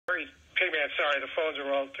Hey, man, sorry, the phones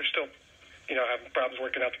are all, they're still, having problems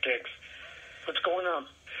working out the kinks. What's going on?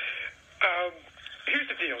 Here's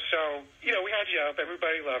the deal. So, we had you up.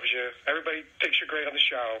 Everybody loves you. Everybody thinks you're great on the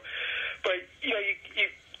show. But, you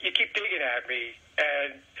keep digging at me,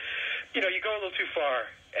 and, you go a little too far.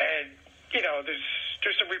 And,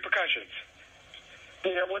 there's some repercussions.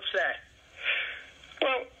 Yeah, what's that?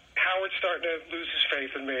 Well, Howard's starting to lose his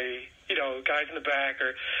faith in me. Guys in the back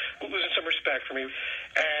are losing some respect for me.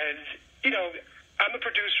 And, I'm the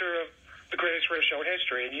producer of the greatest radio show in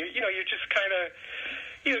history. And, you're just kind of,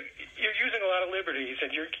 you're using a lot of liberties.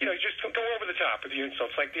 And you're just go over the top with the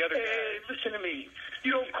insults like the other guy. Hey, listen to me.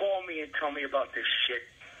 You don't call me and tell me about this shit,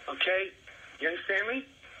 okay? You understand me?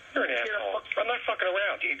 You're an asshole. I'm not fucking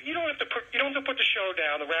around. You don't have to put the show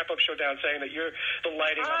down, the wrap-up show down, saying that you're the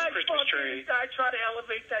lighting on the Christmas tree. I try to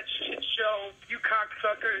elevate that shit show. You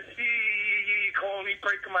cocksuckers. You calling me,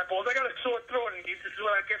 breaking my balls. I got a sore throat, and this is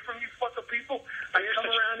what I get from you fucking people. I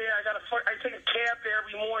come around here. I take a cab there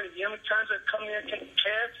every morning. You know how many times I come here and take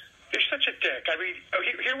cabs? You're such a dick. I mean,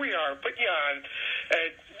 here we are, putting you on,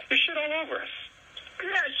 and there's shit all over us.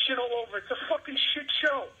 Yeah, shit all over. It's a fucking shit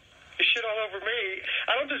show. You shit all over me.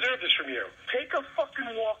 I don't deserve this from you. Take a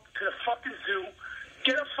fucking walk to the fucking zoo,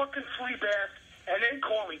 get a fucking flea bath, and then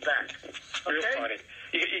call me back. Okay? Real funny.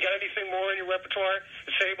 You got anything more in your repertoire?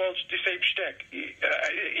 The same shtick.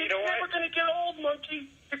 You know what? It's never going to get old, monkey.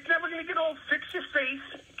 It's never going to get old. Fix your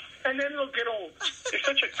face, and then it'll get old. You're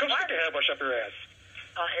such a... Go stick a hairbrush up your ass.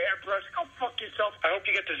 A hairbrush? Go fuck yourself. I hope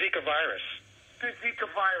you get the Zika virus. The Zika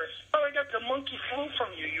virus. Oh, I got the monkey flu from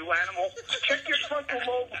you, you animal. Check your frontal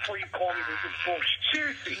lobe before you call me with this bullshit.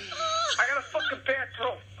 Seriously. I got a fucking bad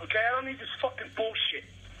throat, okay? I don't need this fucking bullshit.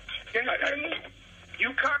 You understand me? You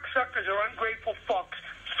cocksuckers are ungrateful fucks.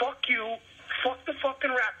 Fuck you. Fuck the fucking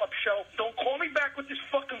wrap-up show. Don't call me back with this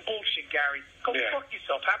fucking bullshit, Gary. Go fuck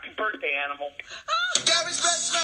yourself. Happy birthday, animal.